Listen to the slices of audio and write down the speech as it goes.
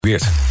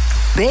Weert.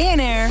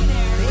 BNR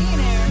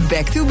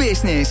Back to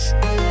Business.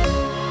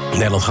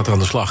 Nederland gaat er aan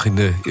de slag in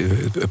de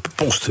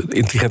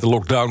post-intelligente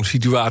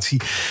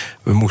lockdown-situatie.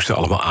 We moesten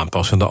allemaal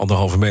aanpassen aan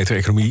de 1,5 meter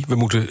economie. We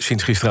moeten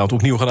sinds gisteravond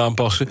opnieuw gaan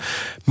aanpassen.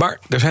 Maar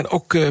er zijn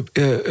ook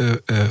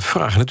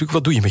vragen natuurlijk.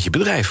 Wat doe je met je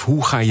bedrijf?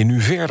 Hoe ga je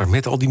nu verder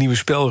met al die nieuwe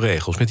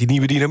spelregels, met die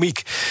nieuwe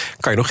dynamiek?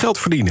 Kan je nog geld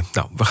verdienen?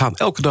 Nou, we gaan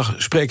elke dag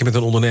spreken met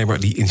een ondernemer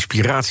die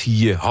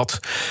inspiratie had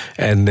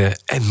en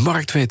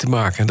markt weet te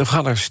maken. En dan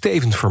gaan we naar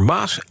Steven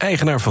Vermaas,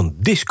 eigenaar van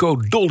Disco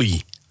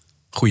Dolly.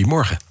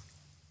 Goedemorgen.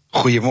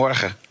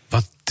 Goedemorgen.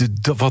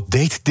 Wat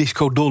deed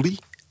Disco Dolly?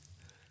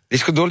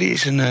 Disco Dolly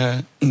is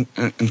een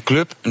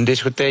club, een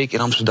discotheek in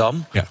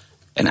Amsterdam. Ja.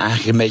 En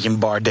eigenlijk een beetje een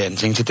bar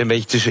dancing. Zit er een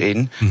beetje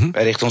tussenin. Mm-hmm.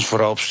 Wij richten ons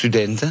vooral op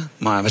studenten.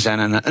 Maar we zijn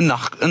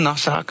een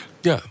nachtzaak.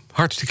 Ja,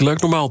 hartstikke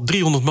leuk. Normaal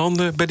 300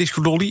 man bij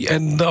Disco Dolly.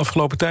 En de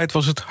afgelopen tijd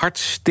was het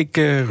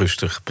hartstikke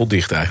rustig.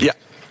 Potdicht eigenlijk.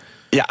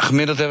 Ja,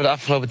 gemiddeld hebben we de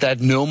afgelopen tijd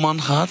 0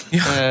 man gehad.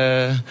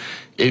 Ja.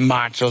 In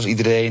maart, zoals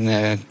iedereen,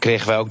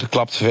 kregen wij ook de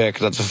klap te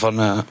werken dat we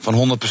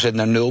van 100%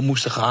 naar 0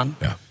 moesten gaan.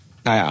 Ja.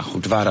 Nou ja,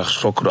 goed, we waren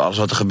geschrokken door alles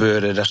wat er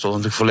gebeurde. Daar stond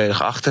natuurlijk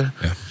volledig achter.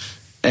 Ja.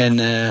 En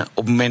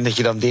op het moment dat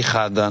je dan dicht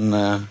gaat,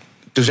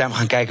 toen zijn we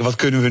gaan kijken, wat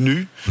kunnen we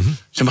nu? Mm-hmm.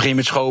 Dus dan begin je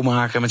met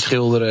schoonmaken, met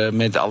schilderen,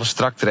 met alles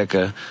strak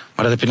trekken.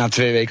 Maar dat heb je na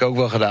 2 weken ook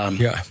wel gedaan.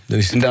 Ja, dan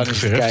is het en dan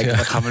is het kijken,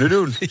 wat gaan we nu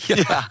doen?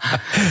 Ja.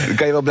 Dan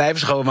kan je wel blijven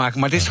schoonmaken,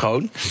 maar het is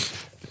schoon.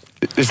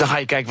 Dus dan ga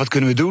je kijken, wat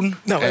kunnen we doen?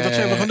 Nou, en wat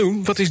zijn we gaan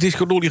doen? Wat is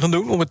Disco Dolly gaan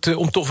doen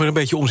om toch weer een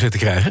beetje omzet te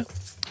krijgen?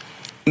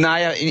 Nou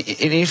ja, in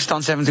eerste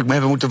instantie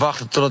hebben we moeten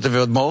wachten totdat er weer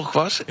wat mogelijk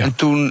was. Ja. En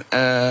toen,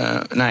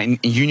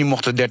 in juni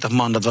mochten we 30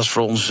 man. Dat was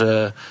voor ons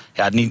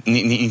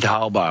niet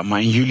haalbaar.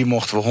 Maar in juli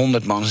mochten we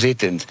 100 man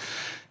zittend.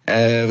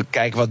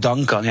 Kijken wat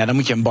dan kan. Ja, dan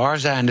moet je een bar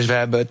zijn. Dus we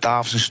hebben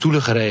tafels en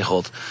stoelen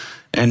geregeld.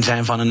 En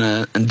zijn van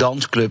een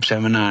dansclub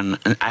zijn we naar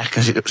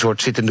eigenlijk een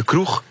soort zittende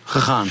kroeg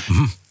gegaan.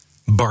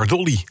 Bar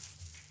Dolly.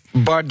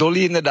 Bar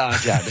Dolly,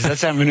 inderdaad, ja. Dus dat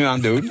zijn we nu aan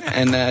het doen.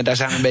 En daar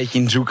zijn we een beetje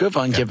in het zoeken.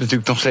 Want je hebt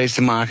natuurlijk nog steeds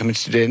te maken met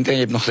studenten. En je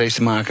hebt nog steeds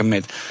te maken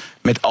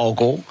met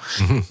alcohol.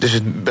 Mm-hmm. Dus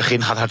het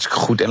begin gaat hartstikke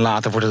goed. En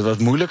later wordt het wat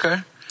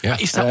moeilijker. Ja.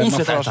 Is daar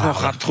omzet uit te halen?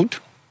 Gaat het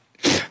goed.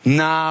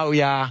 Nou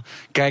ja,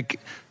 kijk,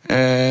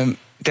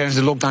 tijdens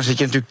de lockdown zit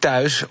je natuurlijk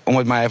thuis, om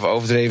het maar even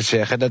overdreven te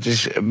zeggen. Dat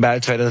is,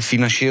 buiten feit dat het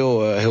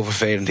financieel heel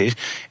vervelend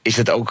is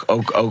het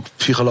ook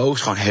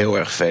psychologisch gewoon heel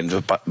erg vervelend.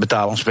 We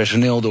betalen ons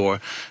personeel door.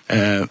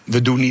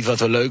 We doen niet wat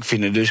we leuk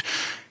vinden. Dus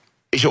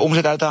is er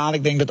omzet uit te halen?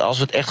 Ik denk dat als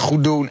we het echt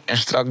goed doen en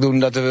strak doen,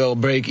 dat we wel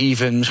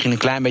break-even, misschien een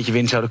klein beetje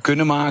winst zouden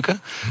kunnen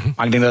maken. Mm-hmm.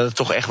 Maar ik denk dat het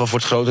toch echt wel voor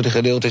het grotere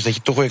gedeelte is dat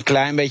je toch weer een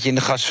klein beetje in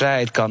de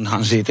gastvrijheid kan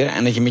gaan zitten.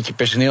 En dat je met je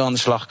personeel aan de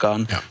slag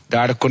kan. Ja.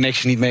 Daar de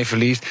connectie niet mee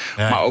verliest.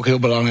 Ja. Maar ook heel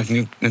belangrijk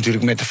nu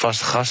natuurlijk met de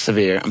vaste gasten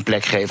weer een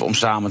plek geven om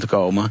samen te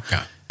komen.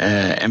 Ja.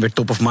 En weer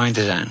top of mind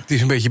te zijn. Het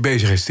is een beetje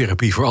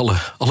bezigheidstherapie voor alle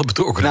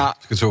betrokkenen, nou,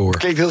 als ik het zo hoor.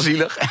 Klinkt heel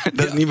zielig,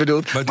 dat is niet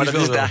bedoeld, maar dat is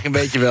het eigenlijk een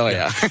beetje wel,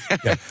 ja.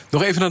 Ja.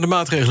 Nog even naar de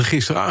maatregelen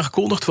gisteren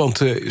aangekondigd,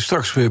 want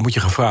straks moet je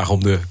gaan vragen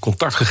om de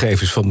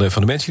contactgegevens van de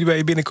mensen die bij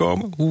je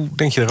binnenkomen. Hoe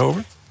denk je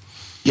daarover?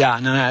 Ja,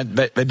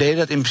 wij deden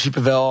dat in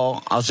principe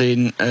wel als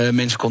in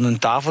mensen konden een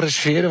tafel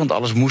reserveren, want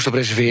alles moest op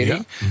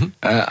reservering. Ja. Mm-hmm.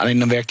 Alleen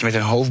dan werkte je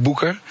met een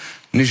hoofdboeker.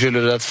 Nu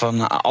zullen we dat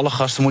van alle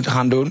gasten moeten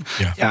gaan doen.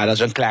 Ja, dat is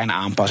een kleine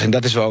aanpassing.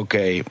 Dat is wel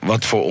oké.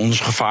 Wat voor ons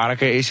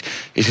gevaarlijker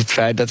is het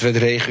feit dat we het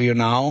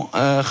regionaal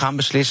gaan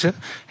beslissen.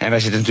 En wij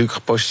zitten natuurlijk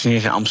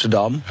gepositioneerd in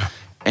Amsterdam. Ja.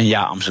 En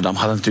ja, Amsterdam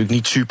gaat natuurlijk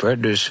niet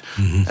super. Dus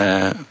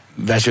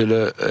wij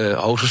zullen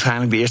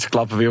hoogstwaarschijnlijk de eerste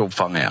klappen weer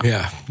opvangen.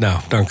 Ja, nou,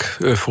 dank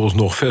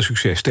vooralsnog. Veel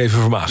succes. Steven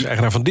Vermaas,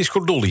 eigenaar van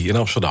Disco Dolly in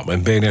Amsterdam.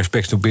 En BNR's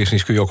Back to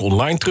Business kun je ook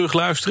online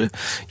terugluisteren.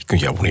 Je kunt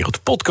je abonneren op de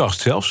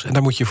podcast zelfs. En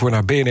daar moet je voor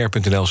naar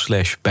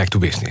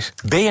bnr.nl/backtobusiness.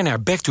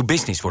 BNR Back to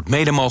Business wordt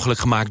mede mogelijk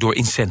gemaakt door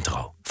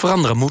Incentro.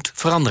 Veranderen moet,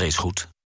 veranderen is goed.